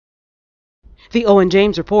The Owen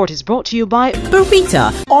James Report is brought to you by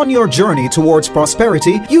Burrita. On your journey towards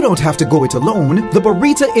prosperity, you don't have to go it alone. The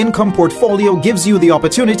Burrita Income Portfolio gives you the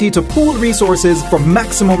opportunity to pool resources for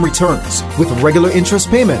maximum returns with regular interest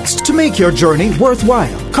payments to make your journey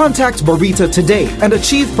worthwhile. Contact Burrita today and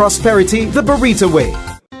achieve prosperity the Burrita way.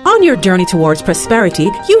 On your journey towards prosperity,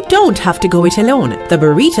 you don't have to go it alone. The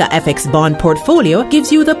Burrita FX Bond Portfolio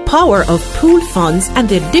gives you the power of pooled funds and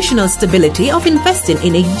the additional stability of investing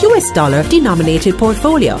in a US dollar denominated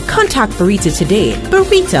portfolio. Contact Burrita today.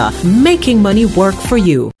 Burrita, making money work for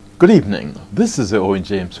you. Good evening. This is the Ojr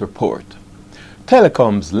James Report.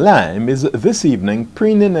 Telecom's Lime is this evening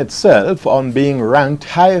preening itself on being ranked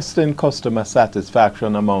highest in customer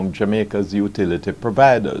satisfaction among Jamaica's utility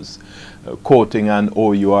providers. Quoting an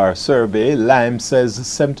OUR survey, Lime says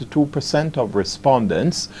 72% of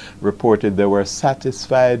respondents reported they were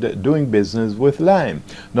satisfied doing business with Lime.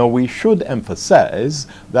 Now, we should emphasize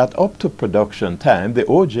that up to production time, the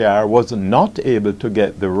OJR was not able to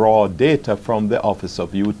get the raw data from the Office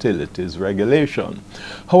of Utilities Regulation.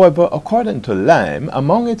 However, according to Lime,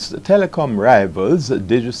 among its telecom rivals,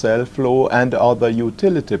 Digicel, Flow, and other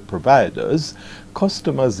utility providers,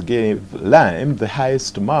 customers gave Lime the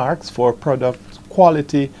highest marks for product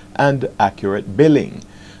quality and accurate billing.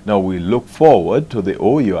 Now, we look forward to the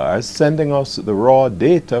OUR sending us the raw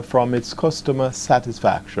data from its customer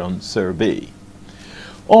satisfaction survey.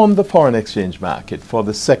 On the foreign exchange market, for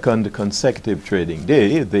the second consecutive trading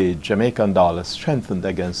day, the Jamaican dollar strengthened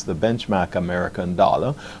against the benchmark American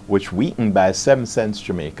dollar, which weakened by 7 cents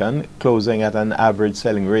Jamaican, closing at an average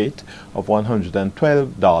selling rate of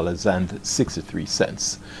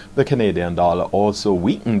 $112.63. The Canadian dollar also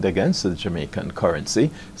weakened against the Jamaican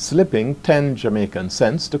currency, slipping 10 Jamaican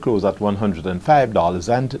cents to close at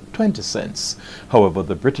 $105.20. However,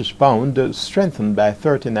 the British pound strengthened by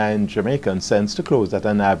 39 Jamaican cents to close at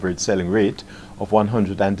an average selling rate of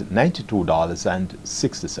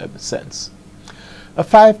 $192.67. A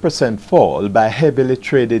 5% fall by heavily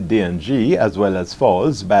traded DNG, as well as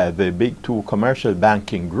falls by the big two commercial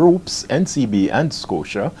banking groups, NCB and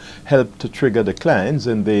Scotia, helped to trigger declines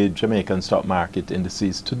in the Jamaican stock market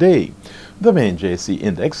indices today. The main JC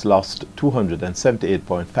index lost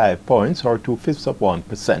 278.5 points, or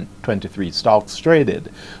 2/5%, 23 stocks traded,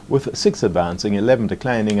 with 6 advancing, 11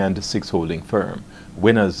 declining, and 6 holding firm.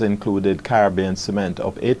 Winners included Caribbean Cement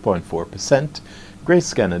up 8.4%,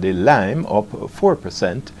 Grace Kennedy Lime up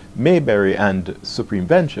 4%, Mayberry and Supreme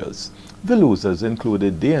Ventures. The losers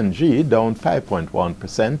included DNG down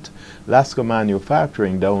 5.1%, Lasco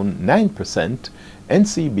Manufacturing down 9%,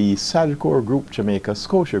 NCB, Sagicor Group Jamaica,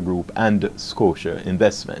 Scotia Group, and Scotia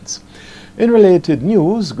Investments. In related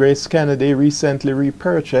news, Grace Kennedy recently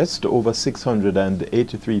repurchased over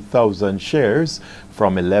 683,000 shares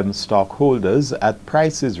from 11 stockholders at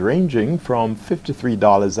prices ranging from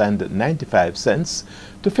 $53.95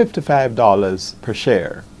 to $55 per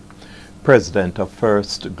share. President of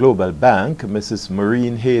First Global Bank, Mrs.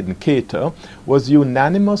 Maureen Hayden Cater, was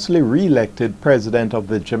unanimously re-elected president of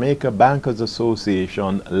the Jamaica Bankers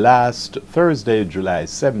Association last Thursday, July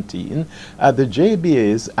 17, at the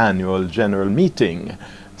JBA's annual general meeting.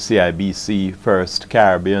 CIBC First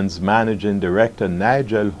Caribbean's managing director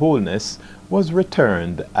Nigel Holness was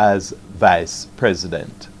returned as vice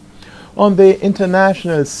president. On the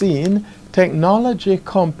international scene, technology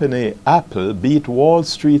company Apple beat Wall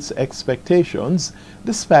Street's expectations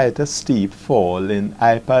despite a steep fall in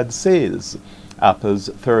iPad sales. Apple's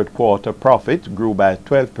third quarter profit grew by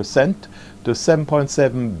 12% to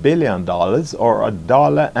 $7.7 billion, or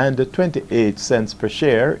 $1.28 per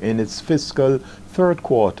share in its fiscal third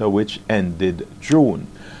quarter, which ended June.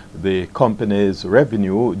 The company's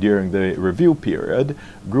revenue during the review period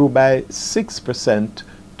grew by 6%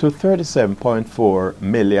 to $37.4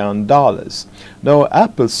 million. Now,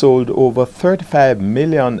 Apple sold over 35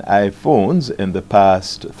 million iPhones in the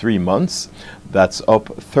past 3 months. That's up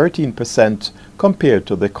 13% compared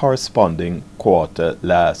to the corresponding quarter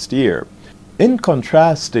last year. In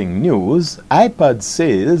contrasting news, iPad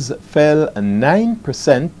sales fell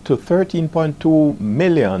 9% to 13.2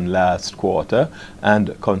 million last quarter,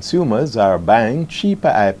 and consumers are buying cheaper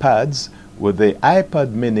iPads, with the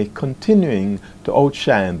iPad mini continuing to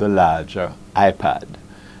outshine the larger iPad.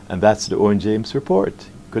 And that's the Owen James Report.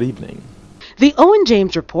 Good evening. The Owen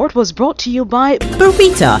James Report was brought to you by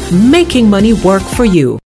Burrita, making money work for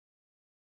you.